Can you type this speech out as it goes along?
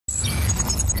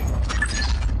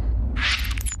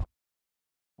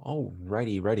All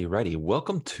righty.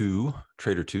 Welcome to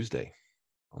Trader Tuesday.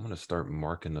 I'm going to start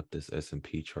marking up this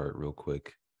S&P chart real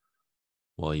quick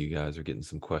while you guys are getting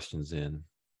some questions in.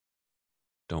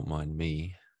 Don't mind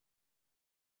me.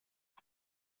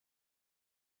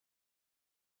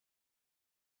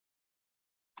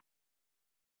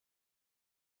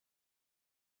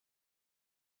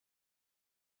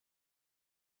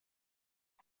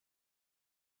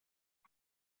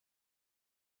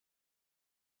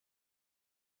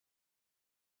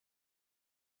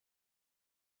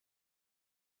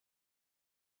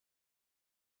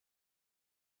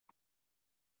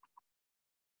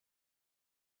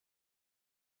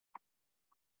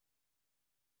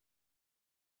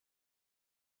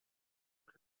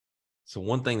 So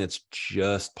one thing that's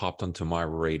just popped onto my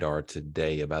radar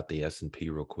today about the S&P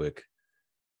real quick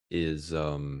is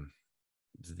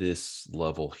this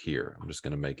level here. I'm just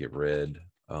going to make it red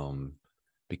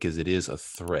because it is a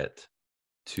threat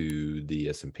to the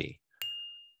S&P.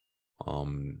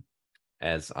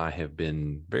 As I have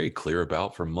been very clear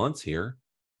about for months here,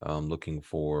 looking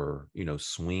for,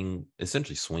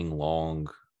 essentially swing long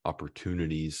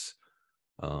opportunities.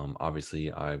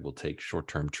 Obviously, I will take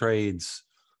short-term trades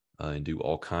and do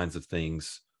all kinds of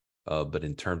things. But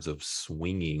in terms of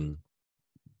swinging,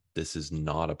 this is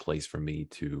not a place for me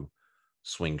to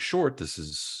swing short. This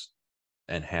is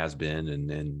and has been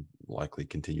and likely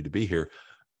continue to be here,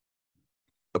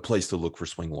 a place to look for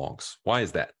swing longs. Why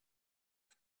is that?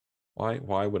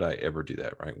 Why would I ever do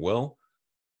that, right? Well,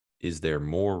 is there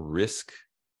more risk,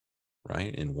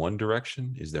 right, in one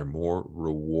direction? Is there more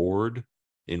reward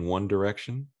in one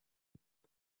direction?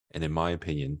 And in my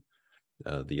opinion,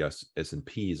 the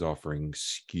S&P is offering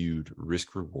skewed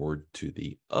risk reward to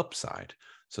the upside.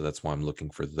 So that's why I'm looking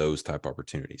for those type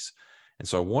opportunities. And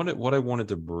so what I wanted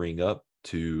to bring up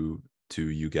to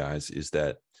you guys is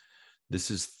that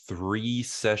this is 3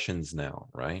 sessions now,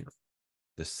 right?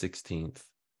 The 16th,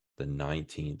 the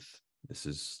 19th, this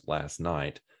is last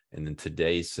night, and then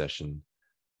today's session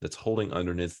that's holding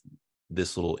underneath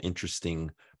this little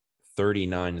interesting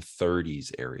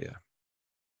 3930s area.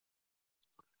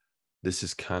 This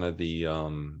is kind of the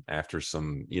after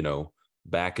some,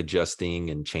 back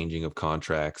adjusting and changing of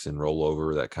contracts and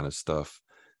rollover, that kind of stuff.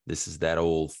 This is that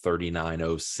old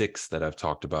 3906 that I've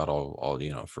talked about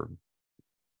all for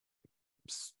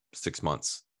 6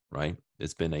 months, right?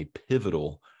 It's been a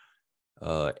pivotal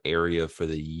area for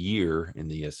the year in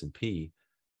the S&P,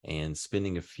 and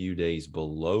spending a few days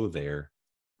below there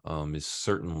is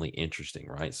certainly interesting,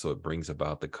 right? So it brings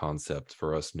about the concept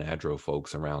for us NADRO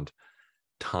folks around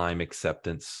time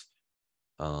acceptance,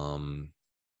 all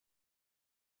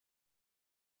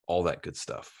that good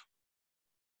stuff.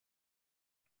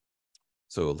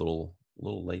 So a little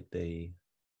late day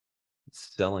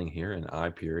selling here in I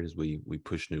period as we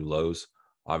push new lows.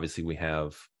 Obviously, we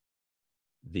have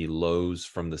the lows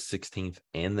from the 16th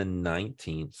and the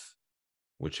 19th,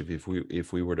 which if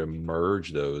we were to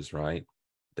merge those, right,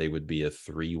 they would be a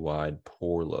 3 wide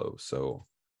poor low. So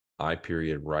I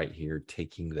period right here,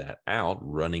 taking that out,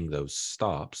 running those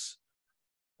stops.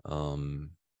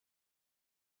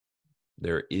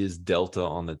 There is delta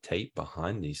on the tape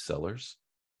behind these sellers.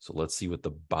 So let's see what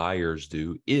the buyers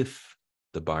do if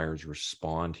the buyers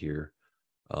respond here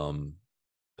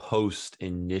post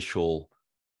initial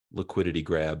liquidity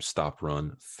grab stop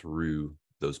run through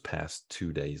those past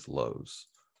 2 days lows.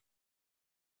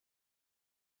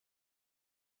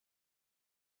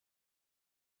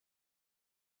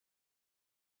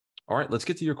 All right, let's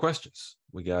get to your questions.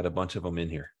 We got a bunch of them in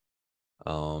here.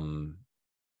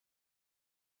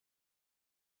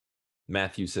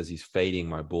 Matthew says he's fading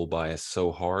my bull bias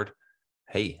so hard.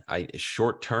 Hey, I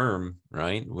short term,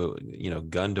 right? Well,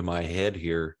 gun to my head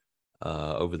here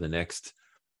over the next,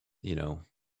 I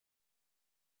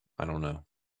don't know,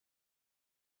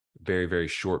 very, very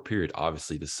short period.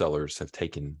 Obviously, the sellers have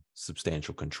taken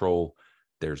substantial control.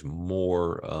 There's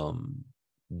more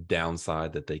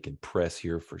downside that they can press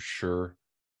here for sure.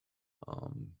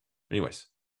 Anyways,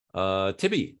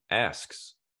 Tibby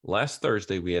asks, last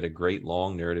Thursday, we had a great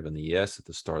long narrative in the yes at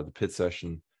the start of the pit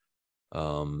session.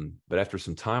 But after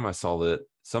some time, I saw that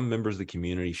some members of the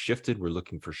community shifted. We're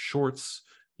looking for shorts.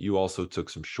 You also took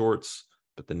some shorts,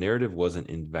 but the narrative wasn't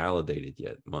invalidated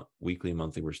yet. Weekly,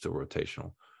 monthly, we're still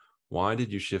rotational. Why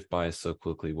did you shift bias so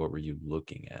quickly? What were you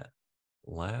looking at?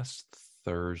 Last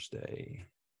Thursday.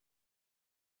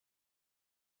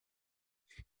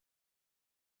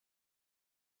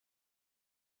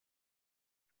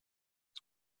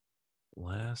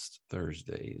 Last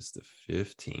Thursday is the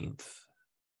 15th.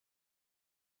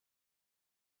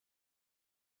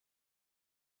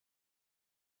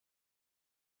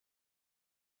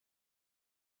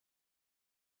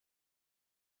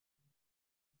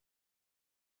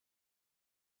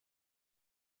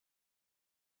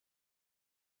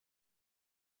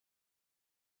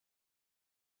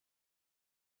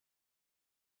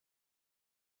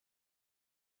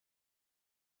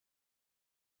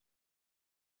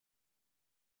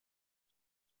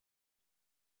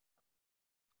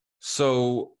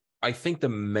 So I think the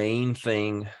main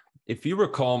thing, if you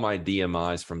recall my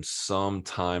DMIs from some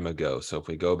time ago, so if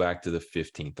we go back to the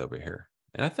 15th over here,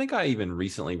 and I think I even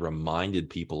recently reminded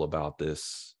people about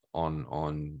this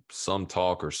on some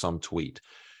talk or some tweet,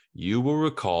 you will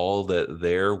recall that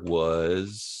there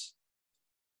was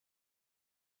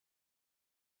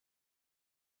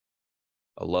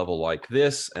a level like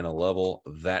this and a level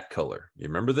that color. You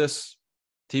remember this,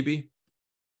 TB?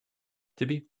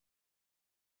 TB?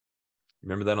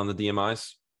 Remember that on the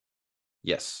DMIs?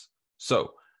 Yes.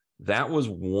 So that was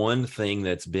one thing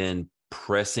that's been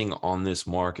pressing on this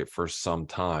market for some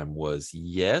time was,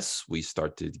 yes, we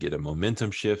start to get a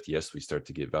momentum shift. Yes, we start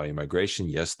to get value migration.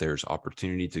 Yes, there's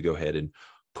opportunity to go ahead and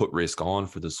put risk on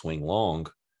for the swing long.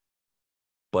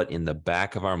 But in the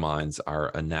back of our minds, our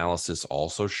analysis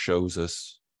also shows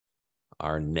us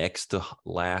our next to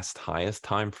last highest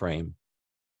time frame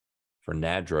for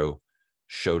NADRO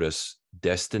showed us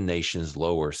destinations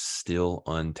lower still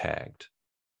untagged.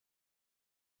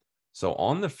 So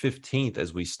on the 15th,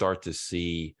 as we start to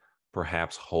see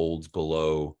perhaps holds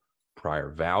below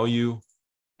prior value,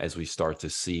 as we start to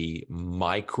see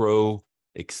micro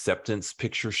acceptance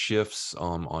picture shifts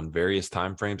on various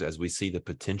timeframes, as we see the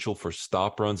potential for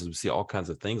stop runs, as we see all kinds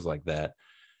of things like that,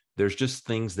 there's just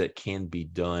things that can be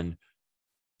done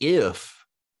if,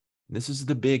 this is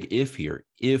the big if here,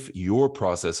 if your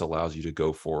process allows you to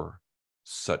go for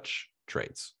such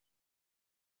trades.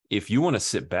 If you want to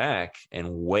sit back and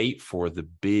wait for the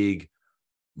big,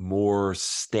 more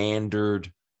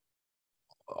standard,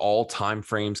 all time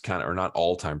frames kind of, or not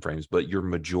all time frames, but your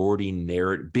majority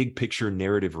narrative, big picture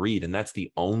narrative read, and that's the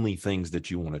only things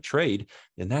that you want to trade,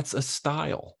 then that's a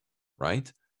style, right?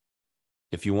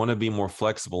 If you want to be more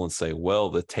flexible and say, well,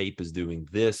 the tape is doing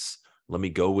this, let me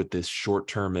go with this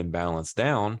short-term imbalance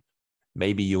down.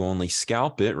 Maybe you only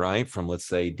scalp it, right? From, let's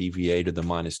say, DVA to the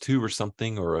 -2 or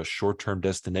something, or a short-term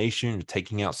destination,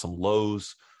 taking out some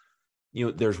lows. You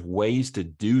know, there's ways to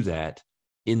do that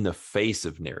in the face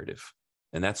of narrative.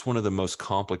 And that's one of the most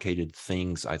complicated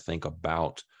things, I think,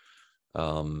 about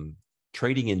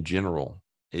trading in general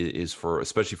is for,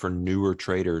 especially for newer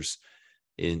traders,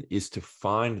 is to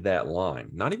find that line.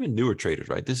 Not even newer traders,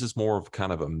 right? This is more of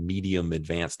kind of a medium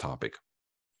advanced topic.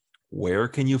 Where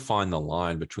can you find the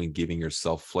line between giving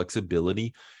yourself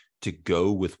flexibility to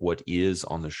go with what is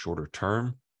on the shorter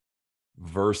term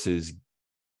versus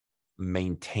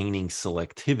maintaining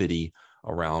selectivity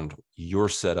around your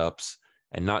setups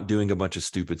and not doing a bunch of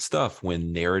stupid stuff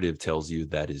when narrative tells you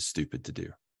that is stupid to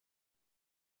do,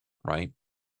 right?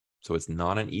 So it's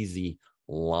not an easy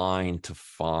line to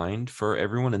find for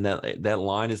everyone, and that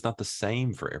line is not the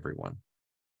same for everyone,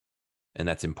 and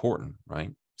that's important,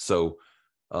 right? So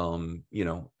you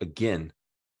know, again,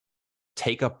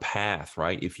 take a path,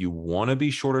 right? If you want to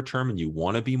be shorter term and you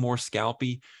want to be more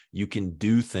scalpy, you can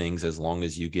do things as long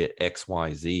as you get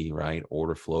XYZ, right?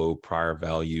 Order flow, prior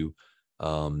value,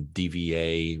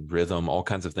 DVA, rhythm, all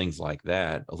kinds of things like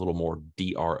that, a little more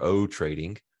DRO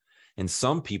trading. And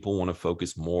some people want to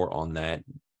focus more on that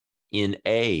in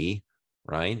A,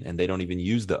 right? And they don't even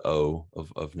use the O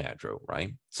of NADRO,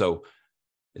 right? So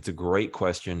it's a great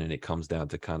question, and it comes down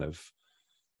to kind of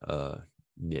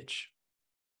niche.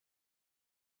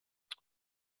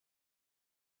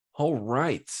 All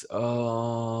right.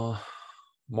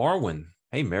 Marwin.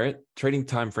 Hey, Merritt. Trading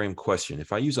time frame question.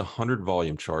 If I use a 100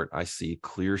 volume chart, I see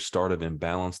clear start of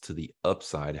imbalance to the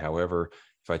upside. However,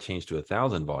 if I change to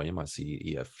 1,000 volume, I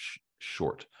see EF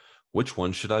short. Which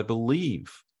one should I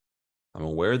believe? I'm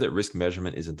aware that risk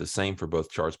measurement isn't the same for both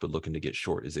charts, but looking to get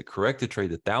short. Is it correct to trade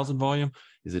the 1,000 volume?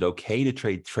 Is it okay to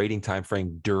trade trading time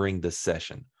frame during the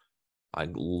session? I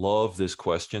love this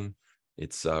question.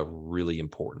 It's really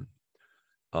important.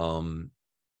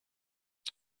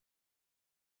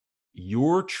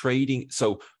 You're trading.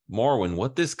 So Marwin,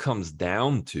 what this comes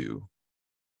down to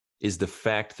is the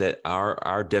fact that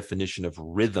our definition of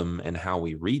rhythm and how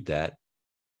we read that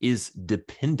is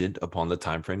dependent upon the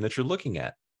time frame that you're looking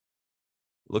at.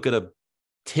 Look at a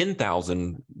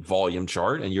 10,000 volume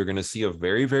chart, and you're going to see a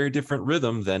very, very different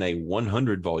rhythm than a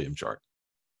 100 volume chart.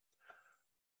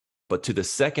 But to the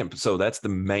second, so that's the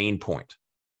main point,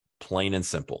 plain and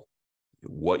simple.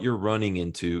 What you're running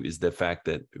into is the fact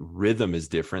that rhythm is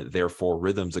different. Therefore,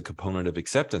 rhythm's a component of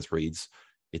acceptance reads.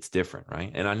 It's different,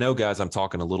 right? And I know, guys, I'm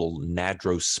talking a little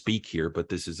NADRO speak here, but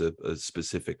this is a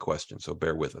specific question, so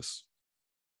bear with us.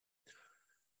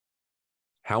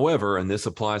 However, and this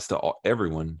applies to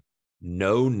everyone,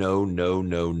 no,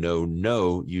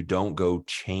 you don't go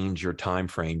change your time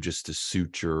frame just to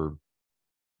suit your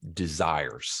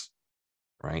desires,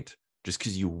 right? just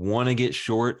because you want to get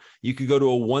short. You could go to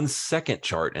a 1 second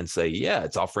chart and say, yeah,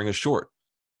 it's offering a short,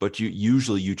 but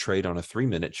you trade on a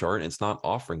 3-minute chart and it's not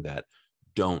offering that.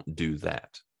 Don't do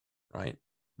that, right?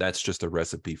 That's just a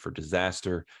recipe for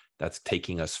disaster. That's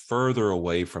taking us further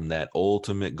away from that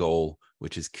ultimate goal,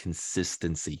 which is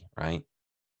consistency, right?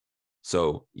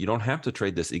 So you don't have to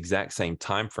trade this exact same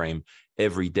time frame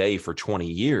every day for 20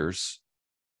 years,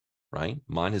 right?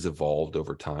 Mine has evolved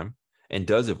over time and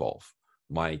does evolve.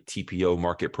 My TPO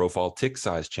market profile tick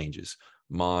size changes.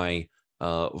 My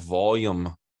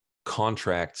volume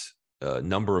contract,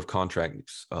 number of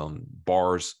contracts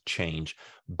bars change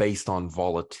based on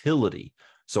volatility.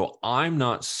 So I'm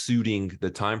not suiting the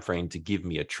time frame to give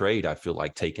me a trade I feel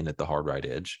like taking at the hard right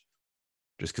edge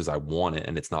just because I want it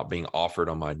and it's not being offered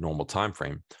on my normal time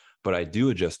frame. But I do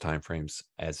adjust timeframes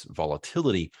as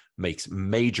volatility makes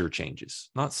major changes,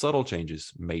 not subtle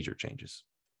changes, major changes.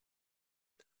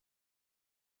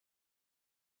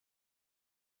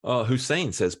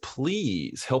 Hussein says,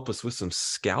 please help us with some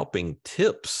scalping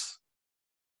tips.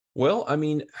 Well, I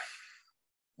mean,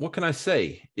 what can I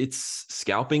say?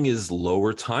 Scalping is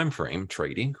lower time frame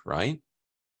trading, right?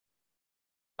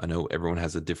 I know everyone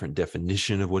has a different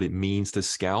definition of what it means to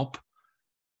scalp.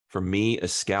 For me, a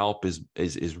scalp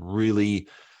is really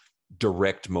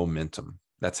direct momentum.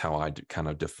 That's how I kind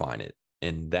of define it.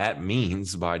 And that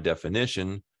means by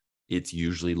definition, it's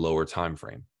usually lower time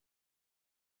frame.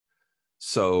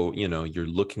 So, you're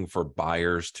looking for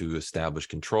buyers to establish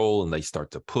control and they start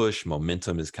to push.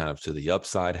 Momentum is kind of to the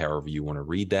upside, however you want to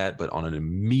read that, but on an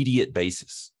immediate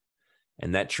basis.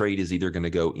 And that trade is either going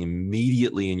to go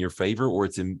immediately in your favor or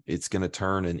it's going to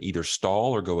turn and either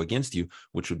stall or go against you,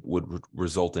 which would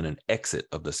result in an exit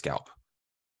of the scalp.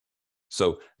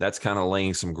 So that's kind of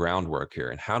laying some groundwork here.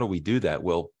 And how do we do that?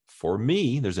 Well, for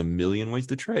me, there's a million ways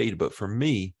to trade, but for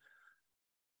me,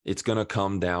 it's going to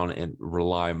come down and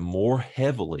rely more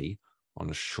heavily on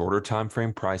a shorter time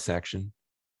frame price action,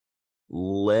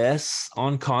 less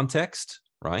on context,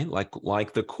 right?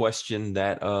 Like the question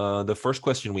that the first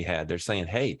question we had, they're saying,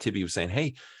 hey, Tibby was saying,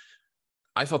 hey,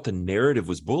 I thought the narrative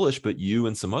was bullish, but you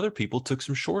and some other people took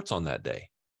some shorts on that day.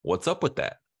 What's up with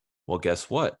that? Well, guess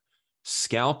what?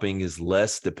 Scalping is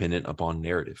less dependent upon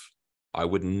narrative. I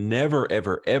would never,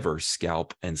 ever, ever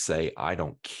scalp and say, I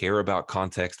don't care about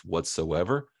context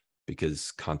whatsoever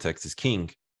because context is king.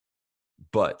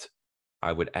 But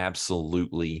I would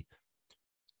absolutely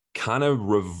kind of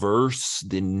reverse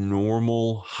the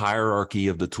normal hierarchy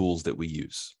of the tools that we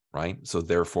use, right? So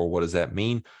therefore, what does that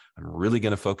mean? I'm really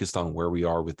going to focus on where we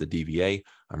are with the DVA.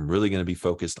 I'm really going to be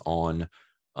focused on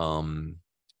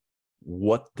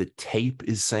what the tape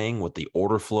is saying, what the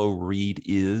order flow read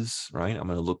is, right? I'm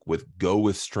going to go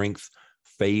with strength,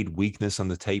 fade weakness on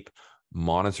the tape,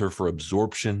 monitor for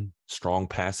absorption, strong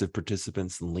passive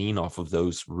participants, lean off of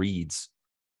those reads.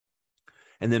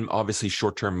 And then obviously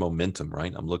short-term momentum,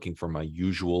 right? I'm looking for my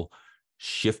usual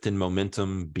shift in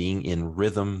momentum, being in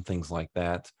rhythm, things like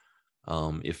that.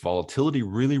 If volatility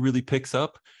really, really picks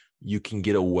up, you can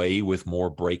get away with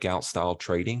more breakout style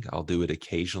trading. I'll do it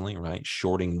occasionally, right?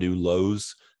 Shorting new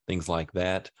lows, things like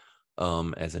that,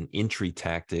 as an entry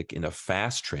tactic in a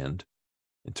fast trend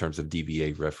in terms of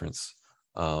DVA reference,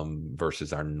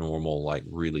 versus our normal, like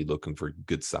really looking for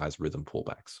good size rhythm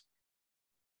pullbacks.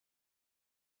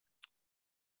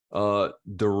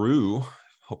 Daru,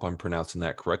 hope I'm pronouncing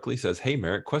that correctly, says, hey,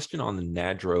 Merritt, question on the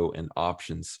NADRO and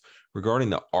options regarding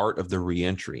the art of the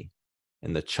reentry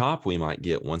and the chop we might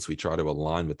get once we try to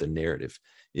align with the narrative.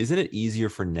 Isn't it easier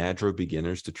for NADRO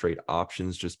beginners to trade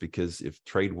options just because if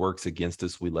trade works against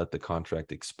us, we let the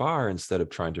contract expire instead of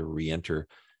trying to reenter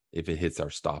if it hits our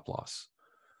stop loss?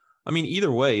 I mean,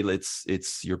 either way,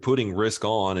 it's you're putting risk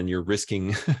on and you're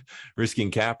risking risking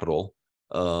capital,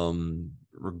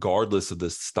 regardless of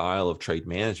the style of trade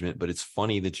management. But it's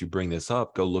funny that you bring this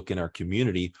up. Go look in our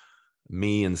community.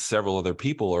 Me and several other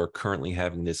people are currently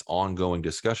having this ongoing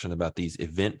discussion about these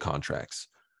event contracts,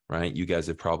 right? You guys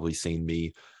have probably seen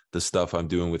the stuff I'm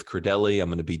doing with Credelli. I'm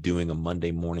going to be doing a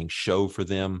Monday morning show for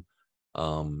them.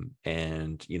 And,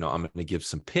 I'm going to give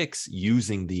some picks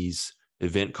using these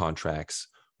event contracts,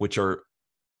 which are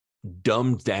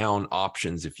dumbed down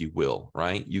options, if you will,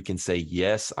 right? You can say,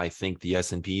 yes, I think the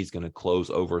S&P is going to close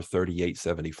over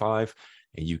 38.75,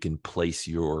 and you can place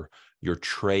your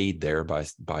trade there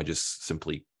by just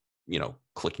simply,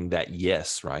 clicking that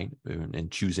yes, right?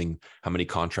 And choosing how many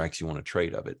contracts you want to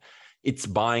trade of it. It's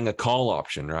buying a call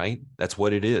option, right? That's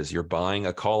what it is. You're buying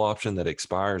a call option that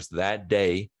expires that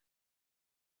day,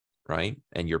 right?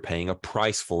 And you're paying a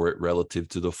price for it relative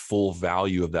to the full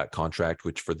value of that contract,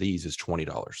 which for these is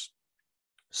 $20.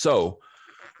 So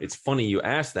it's funny you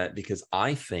asked that, because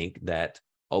I think that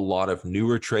a lot of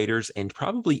newer traders, and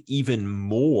probably even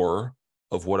more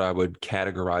of what I would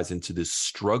categorize into this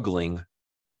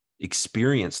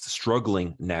experienced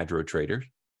struggling NADRO traders.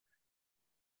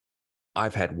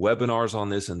 I've had webinars on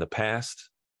this in the past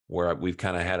where we've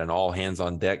kind of had an all hands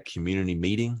on deck community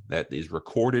meeting that is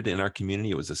recorded in our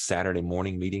community. It was a Saturday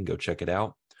morning meeting. Go check it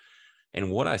out. And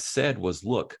what I said was,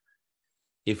 look,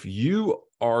 if you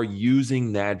are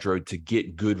using NADRO to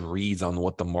get good reads on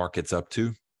what the market's up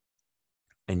to,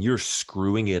 and you're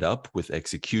screwing it up with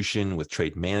execution, with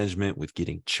trade management, with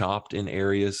getting chopped in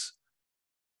areas,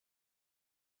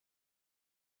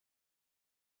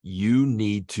 you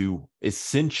need to,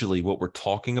 essentially what we're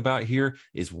talking about here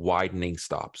is widening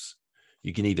stops.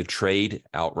 You can either trade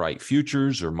outright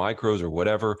futures or micros or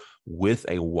whatever with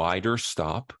a wider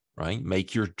stop, right?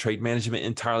 Make your trade management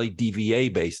entirely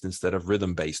DVA based instead of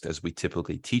rhythm based, as we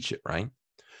typically teach it, right?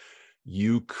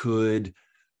 You could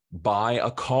buy a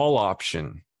call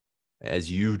option, as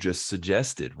you just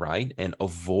suggested, right? And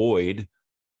avoid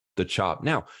the chop.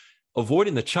 Now,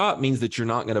 avoiding the chop means that you're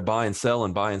not going to buy and sell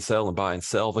and buy and sell and buy and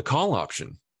sell the call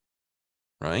option,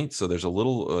 right? So there's a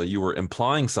little, you were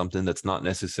implying something that's not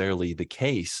necessarily the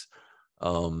case,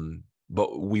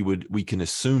 but we can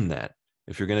assume that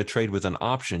if you're going to trade with an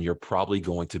option, you're probably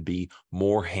going to be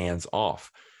more hands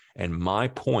off. And my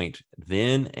point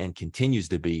then and continues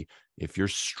to be, if you're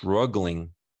struggling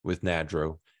with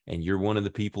NADRO and you're one of the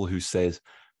people who says,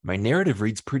 my narrative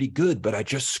reads pretty good, but I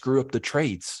just screw up the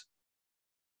trades,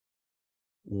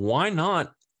 why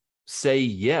not say,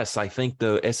 yes, I think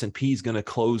the S&P is going to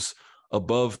close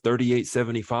above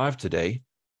 38.75 today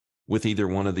with either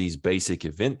one of these basic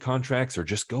event contracts, or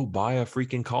just go buy a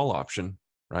freaking call option,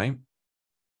 right?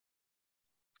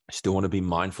 Still want to be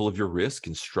mindful of your risk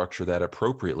and structure that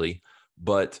appropriately,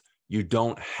 but you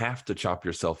don't have to chop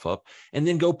yourself up. And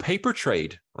then go paper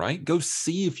trade, right? Go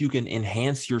see if you can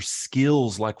enhance your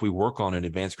skills like we work on in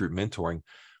advanced group mentoring.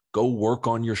 Go work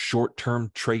on your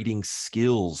short-term trading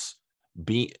skills,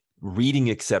 be reading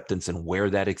acceptance and where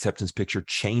that acceptance picture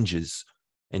changes,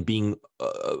 and being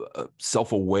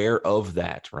self-aware of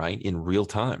that, right, in real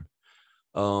time.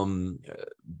 Being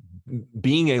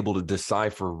able to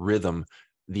decipher rhythm,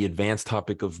 the advanced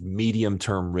topic of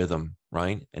medium-term rhythm,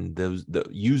 right, and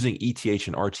using ETH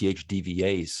and RTH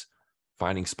DVAs,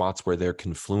 finding spots where they're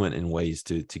confluent in ways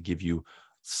to give you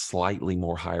slightly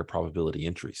more higher probability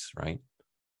entries, right?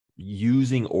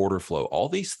 Using order flow, all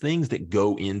these things that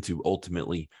go into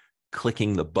ultimately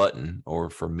clicking the button, or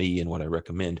for me and what I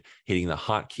recommend, hitting the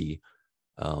hotkey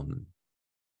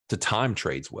to time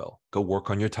trades well. Go work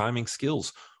on your timing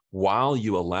skills while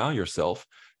you allow yourself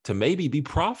to maybe be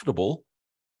profitable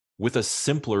with a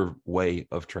simpler way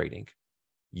of trading.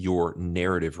 Your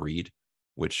narrative read,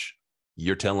 which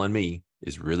you're telling me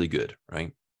is really good,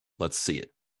 right? Let's see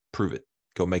it. Prove it.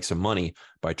 Go make some money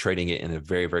by trading it in a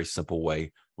very, very simple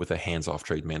way with a hands-off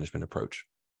trade management approach.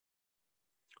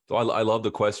 So I love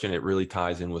the question. It really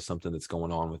ties in with something that's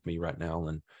going on with me right now,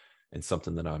 and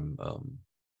something that I'm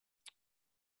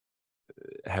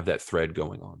have that thread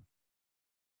going on.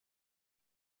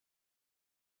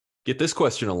 Get this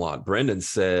question a lot. Brendan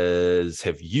says,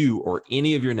 have you or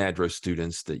any of your NADRO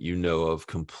students that you know of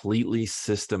completely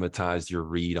systematized your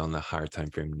read on the higher time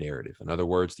frame narrative? In other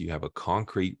words, do you have a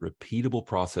concrete, repeatable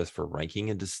process for ranking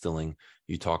and distilling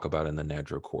you talk about in the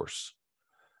NADRO course?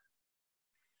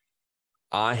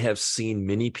 I have seen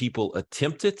many people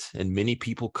attempt it, and many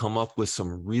people come up with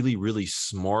some really, really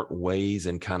smart ways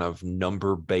and kind of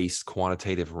number-based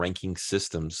quantitative ranking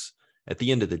systems. At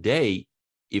the end of the day,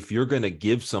 if you're going to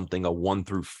give something a 1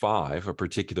 through 5, a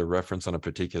particular reference on a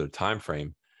particular time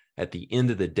frame, at the end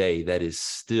of the day, that is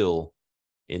still,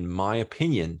 in my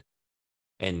opinion,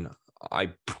 and I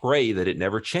pray that it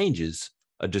never changes,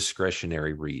 a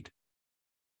discretionary read.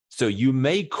 So you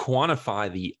may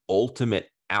quantify the ultimate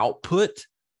output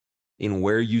in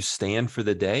where you stand for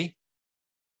the day,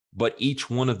 but each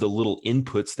one of the little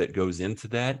inputs that goes into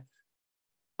that,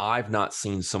 I've not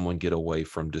seen someone get away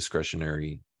from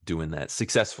discretionary doing that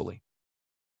successfully.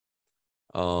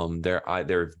 There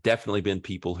have definitely been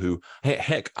people who,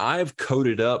 heck, I've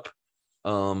coded up,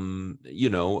 the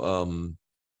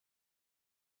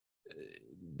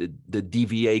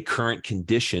DVA current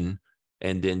condition,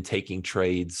 and then taking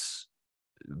trades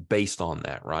based on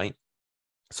that, right?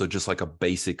 So just like a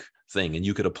basic thing, and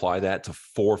you could apply that to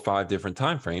 4 or 5 different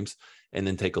time frames and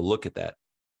then take a look at that.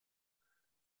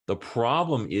 The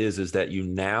problem is that you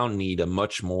now need a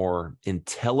much more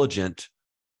intelligent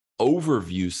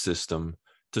overview system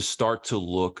to start to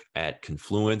look at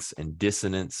confluence and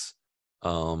dissonance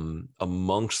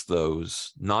amongst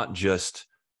those, not just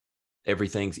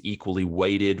everything's equally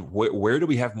weighted. Where do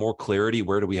we have more clarity?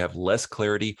 Where do we have less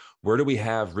clarity? Where do we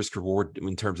have risk reward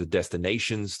in terms of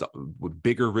destinations, with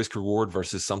bigger risk reward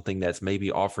versus something that's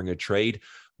maybe offering a trade,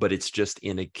 but it's just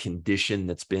in a condition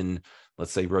that's been,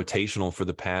 let's say, rotational for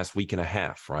the past week and a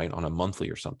half, right? On a monthly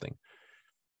or something.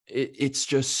 It's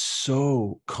just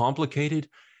so complicated.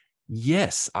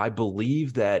 Yes, I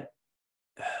believe that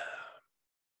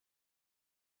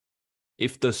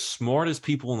if the smartest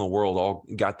people in the world all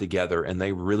got together and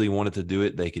they really wanted to do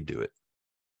it, they could do it.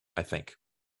 I think.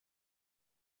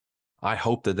 I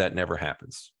hope that that never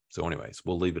happens. So anyways,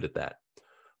 we'll leave it at that.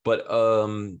 But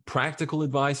practical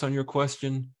advice on your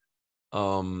question.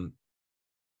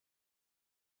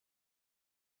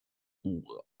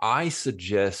 I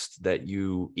suggest that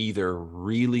you either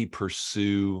really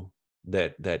pursue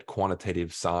that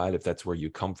quantitative side, if that's where you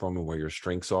come from and where your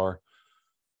strengths are,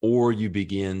 or you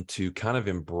begin to kind of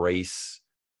embrace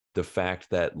the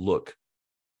fact that, look,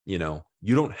 you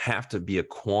don't have to be a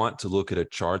quant to look at a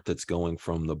chart that's going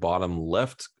from the bottom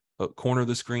left corner of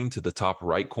the screen to the top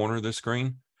right corner of the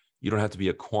screen. You don't have to be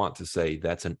a quant to say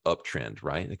that's an uptrend,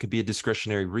 right? It could be a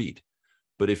discretionary read.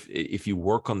 But if you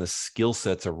work on the skill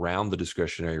sets around the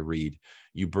discretionary read,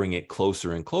 you bring it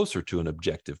closer and closer to an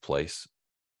objective place.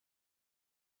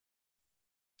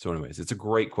 So anyways, it's a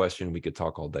great question. We could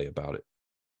talk all day about it.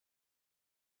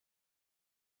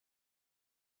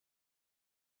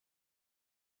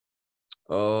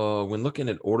 When looking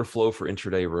at order flow for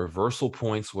intraday reversal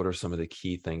points, what are some of the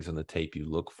key things on the tape you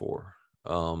look for?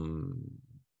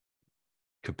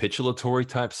 Capitulatory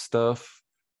type stuff,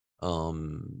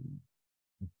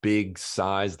 big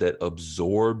size that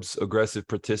absorbs aggressive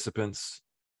participants,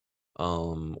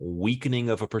 weakening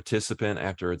of a participant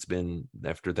after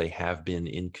they have been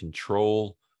in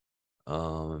control,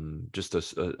 just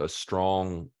a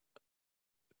strong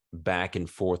back and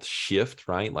forth shift,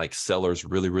 right? Like sellers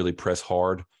really, really press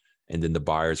hard, and then the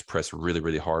buyers press really,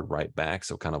 really hard right back.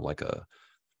 So kind of like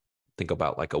think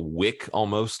about like a wick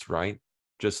almost, right?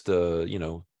 Just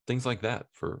things like that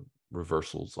for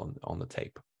reversals on the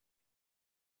tape.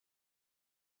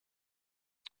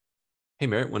 Hey,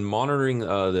 Merritt, when monitoring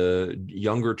the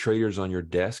younger traders on your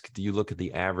desk, do you look at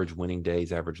the average winning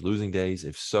days, average losing days?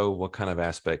 If so, what kind of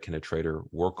aspect can a trader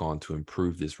work on to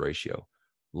improve this ratio?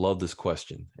 Love this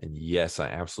question. And yes, I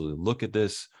absolutely look at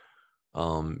this.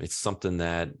 It's something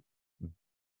that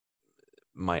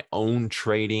my own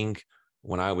trading,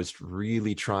 when I was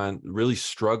really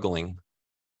struggling,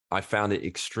 I found it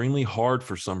extremely hard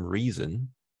for some reason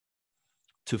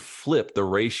to flip the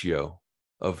ratio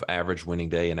of average winning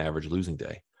day and average losing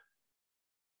day.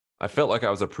 I felt like I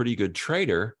was a pretty good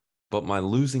trader, but my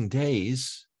losing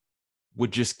days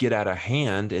would just get out of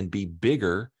hand and be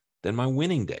bigger than my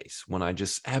winning days when I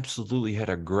just absolutely had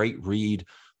a great read,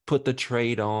 put the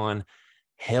trade on,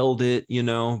 held it,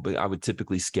 but I would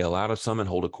typically scale out of some and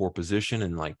hold a core position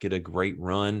and like get a great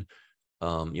run,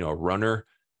 a runner.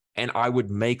 And I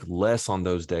would make less on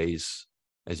those days,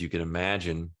 as you can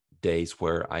imagine, days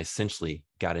where I essentially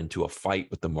got into a fight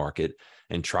with the market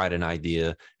and tried an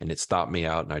idea and it stopped me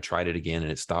out, and I tried it again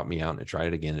and it stopped me out, and I tried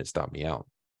it again and it stopped me out.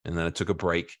 And then I took a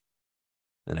break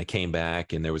and I came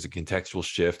back and there was a contextual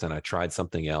shift and I tried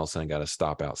something else and I got a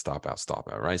stop out,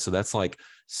 right? So that's like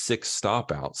 6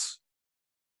 stop outs,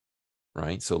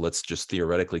 right? So let's just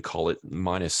theoretically call it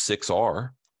minus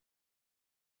 6R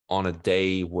on a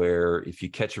day where if you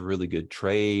catch a really good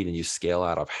trade and you scale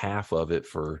out of half of it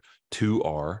for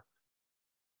 2R,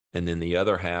 and then the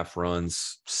other half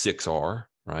runs 6R,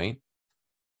 right?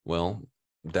 Well,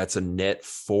 that's a net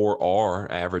 4R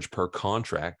average per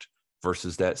contract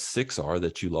versus that 6R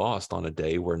that you lost on a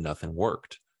day where nothing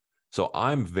worked. So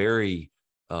I'm very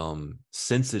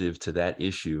sensitive to that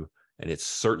issue, and it's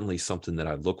certainly something that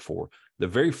I look for. The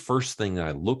very first thing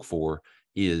I look for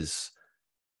is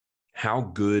how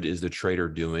good is the trader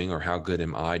doing, or how good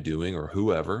am I doing, or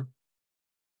whoever,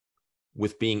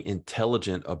 with being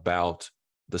intelligent about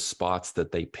the spots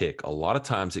that they pick. A lot of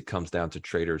times it comes down to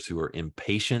traders who are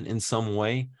impatient in some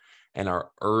way and are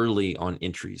early on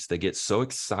entries. They get so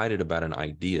excited about an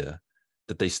idea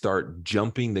that they start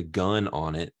jumping the gun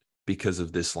on it because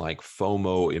of this like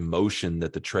FOMO emotion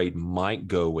that the trade might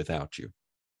go without you.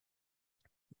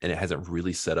 And it hasn't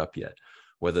really set up yet.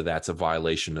 Whether that's a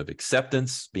violation of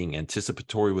acceptance, being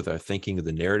anticipatory with our thinking of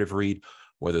the narrative read,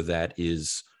 whether that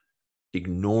is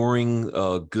ignoring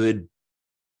good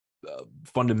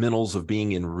fundamentals of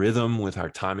being in rhythm with our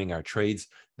timing, our trades,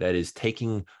 that is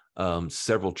taking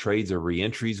several trades or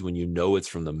reentries when you know it's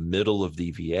from the middle of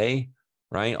the VA,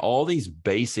 right? All these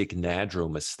basic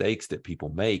NADRO mistakes that people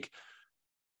make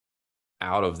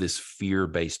out of this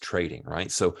fear-based trading,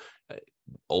 right? So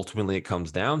ultimately it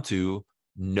comes down to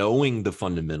knowing the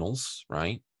fundamentals,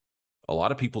 right? A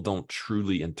lot of people don't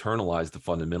truly internalize the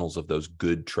fundamentals of those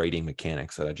good trading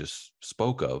mechanics that I just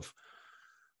spoke of.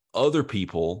 Other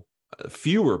people,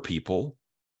 fewer people,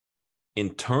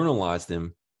 internalize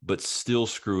them, but still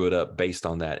screw it up based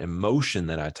on that emotion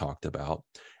that I talked about.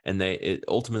 And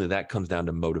ultimately that comes down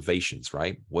to motivations,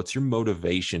 right? What's your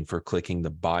motivation for clicking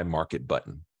the buy market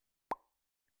button?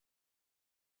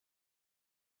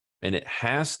 And it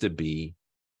has to be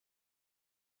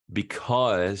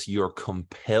because you're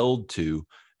compelled to,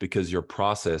 because your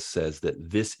process says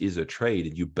that this is a trade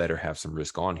and you better have some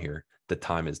risk on here. The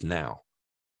time is now,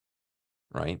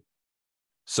 right?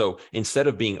 So instead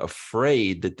of being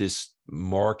afraid that this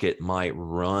market might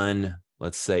run,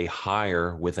 let's say,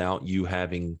 higher without you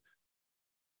having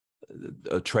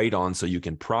a trade on so you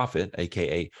can profit,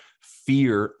 aka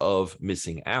fear of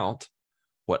missing out,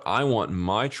 what I want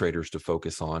my traders to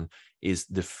focus on is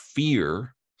the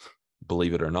fear,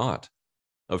 believe it or not,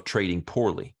 of trading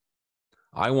poorly.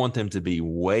 I want them to be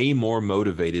way more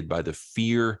motivated by the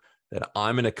fear that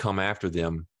I'm going to come after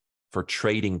them for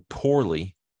trading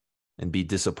poorly and be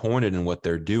disappointed in what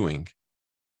they're doing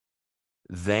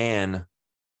than,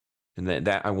 and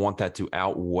that I want that to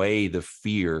outweigh the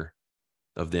fear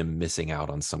of them missing out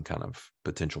on some kind of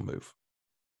potential move,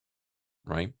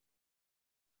 right?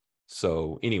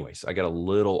 So anyways, I got a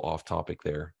little off topic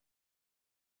there.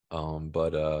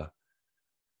 But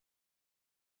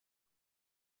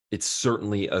it's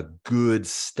certainly a good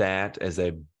stat as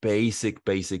a basic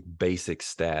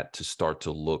stat to start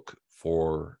to look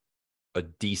for a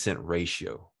decent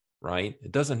ratio, right?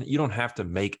 You don't have to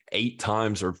make 8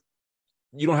 times, or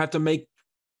you don't have to make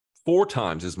 4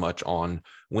 times as much on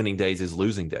winning days as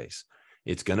losing days.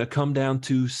 It's going to come down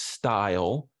to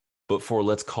style, but for,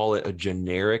 let's call it, a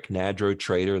generic NADRO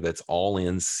trader that's all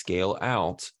in, scale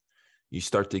out, you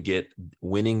start to get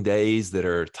winning days that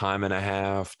are time and a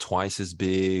half, twice as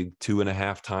big,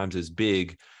 2.5 times as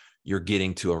big. You're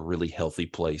getting to a really healthy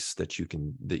place that you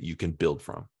can build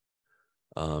from.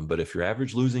 But if your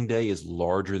average losing day is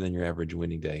larger than your average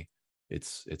winning day,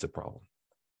 it's a problem.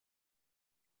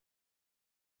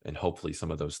 And hopefully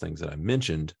some of those things that I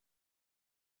mentioned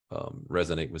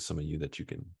resonate with some of you that you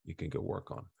can go work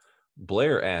on.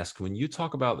 Blair asked, when you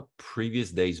talk about the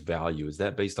previous day's value, is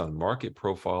that based on market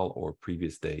profile or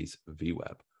previous day's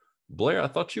VWAP? Blair, I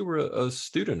thought you were a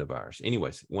student of ours.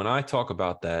 Anyways, when I talk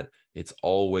about that, it's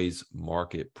always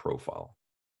market profile.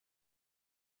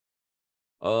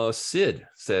 Sid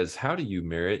says, how do you,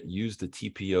 Merritt, use the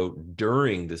TPO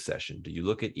during the session? Do you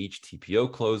look at each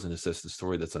TPO close and assess the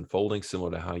story that's unfolding,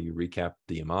 similar to how you recap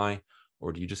DMI,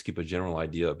 or do you just keep a general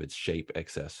idea of its shape,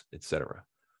 excess, etc.?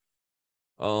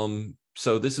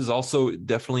 So this is also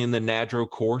definitely in the NADRO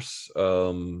course.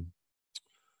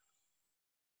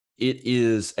 It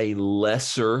is a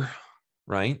lesser,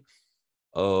 right,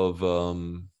 of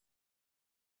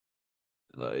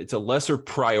it's a lesser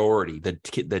priority.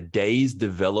 The day's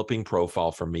developing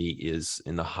profile for me is,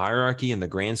 in the hierarchy, in the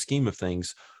grand scheme of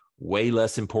things, way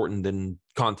less important than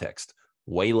context,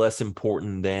 way less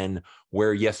important than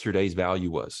where yesterday's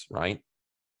value was, right?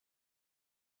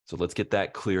 So let's get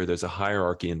that clear. There's a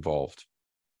hierarchy involved.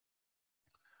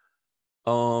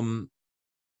 From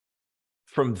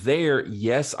there,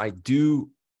 yes, I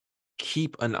do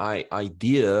keep an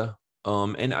idea.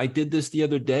 And I did this the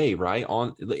other day, right?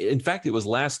 In fact, it was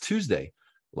last Tuesday.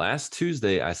 Last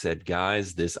Tuesday, I said,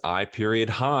 guys, this I period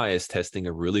high is testing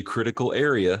a really critical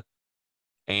area.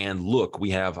 And look,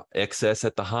 we have excess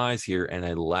at the highs here and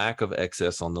a lack of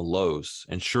excess on the lows.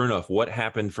 And sure enough, what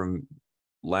happened from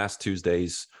last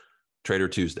Tuesday's Trader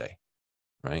Tuesday,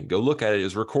 right? Go look at it. It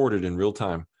was recorded in real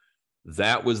time.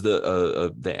 That was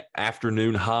the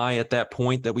afternoon high at that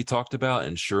point that we talked about.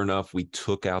 And sure enough, we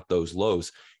took out those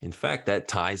lows. In fact, that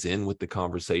ties in with the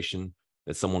conversation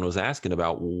that someone was asking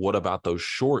about. What about those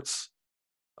shorts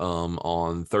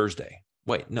on Thursday?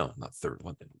 Wait, no, not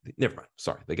Thursday. Never mind.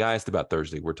 Sorry. The guy asked about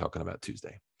Thursday. We're talking about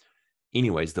Tuesday.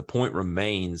 Anyways, the point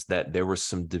remains that there was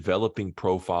some developing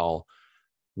profile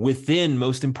within,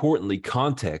 most importantly,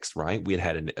 context, right? We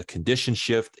had a condition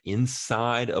shift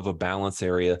inside of a balance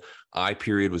area. I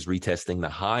period was retesting the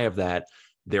high of that.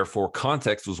 Therefore,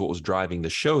 context was what was driving the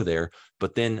show there.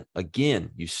 But then again,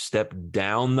 you step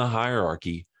down the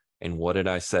hierarchy. And what did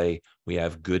I say? We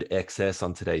have good excess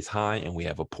on today's high and we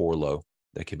have a poor low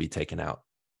that can be taken out.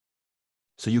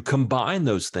 So you combine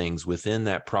those things within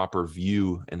that proper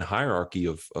view and hierarchy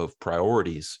of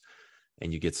priorities,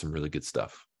 and you get some really good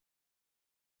stuff.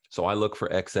 So I look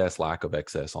for excess, lack of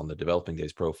excess on the developing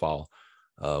days profile.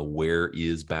 Where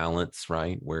is balance,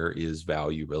 right? Where is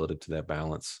value relative to that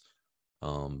balance?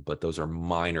 but those are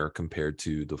minor compared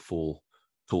to the full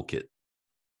toolkit.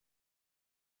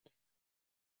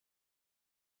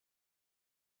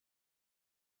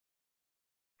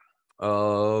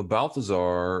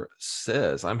 Balthazar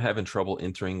says, I'm having trouble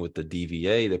entering with the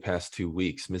DVA the past 2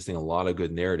 weeks, missing a lot of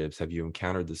good narratives. Have you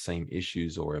encountered the same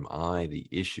issues, or am I the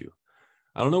issue?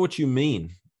 I don't know what you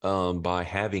mean by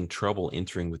having trouble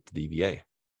entering with the DVA.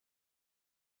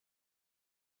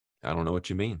 I don't know what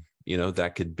you mean.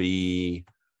 That could be,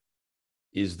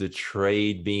 is the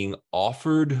trade being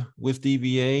offered with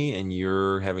DVA and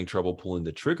you're having trouble pulling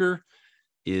the trigger?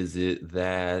 Is it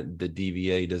that the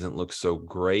DVA doesn't look so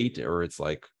great, or it's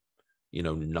like,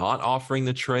 not offering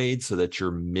the trade so that you're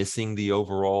missing the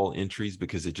overall entries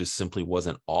because it just simply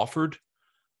wasn't offered?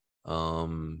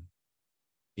 So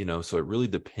it really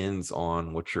depends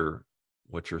on what your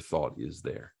thought is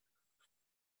there.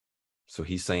 So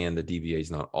he's saying the DVA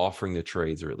is not offering the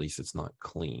trades, or at least it's not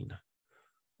clean.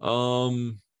 Yeah,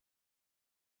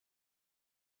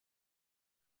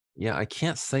 I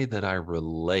can't say that I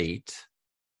relate,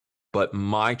 but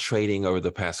my trading over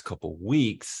the past couple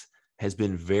weeks has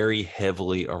been very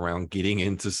heavily around getting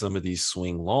into some of these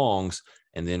swing longs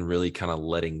and then really kind of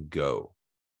letting go.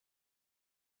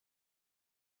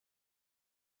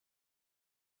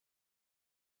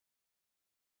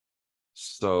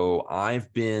 So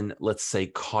I've been, let's say,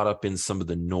 caught up in some of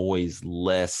the noise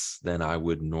less than I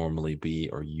would normally be,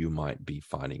 or you might be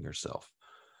finding yourself.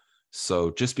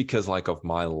 So just because of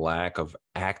my lack of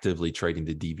actively trading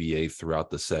the DVA throughout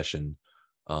the session,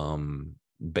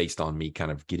 based on me kind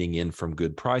of getting in from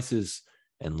good prices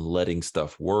and letting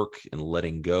stuff work and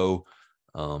letting go,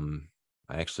 I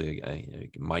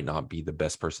might not be the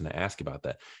best person to ask about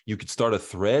that. You could start a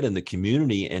thread in the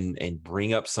community and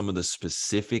bring up some of the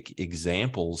specific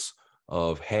examples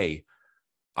of, hey,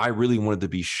 I really wanted to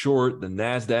be short the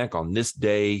NASDAQ on this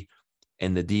day,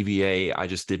 and the DVA, I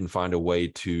just didn't find a way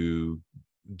to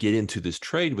get into this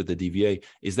trade with the DVA.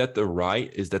 Is that the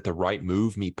right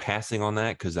move, me passing on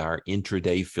that because our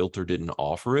intraday filter didn't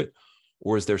offer it?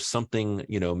 Or is there something,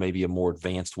 maybe a more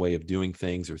advanced way of doing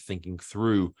things or thinking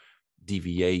through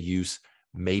DVA use?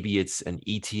 Maybe it's an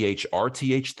ETH,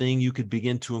 RTH thing you could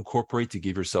begin to incorporate to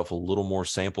give yourself a little more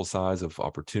sample size of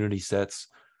opportunity sets.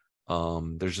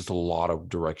 There's just a lot of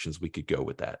directions we could go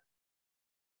with that.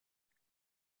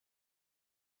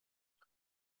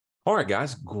 All right,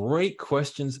 guys, great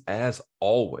questions as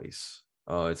always.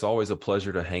 It's always a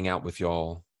pleasure to hang out with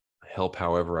y'all, help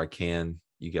however I can.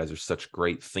 You guys are such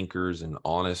great thinkers and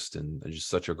honest, and just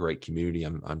such a great community.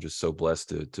 I'm just so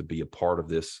blessed to be a part of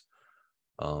this.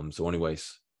 So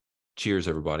anyways, cheers,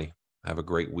 everybody. Have a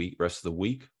great week, rest of the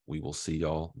week. We will see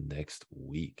y'all next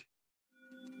week.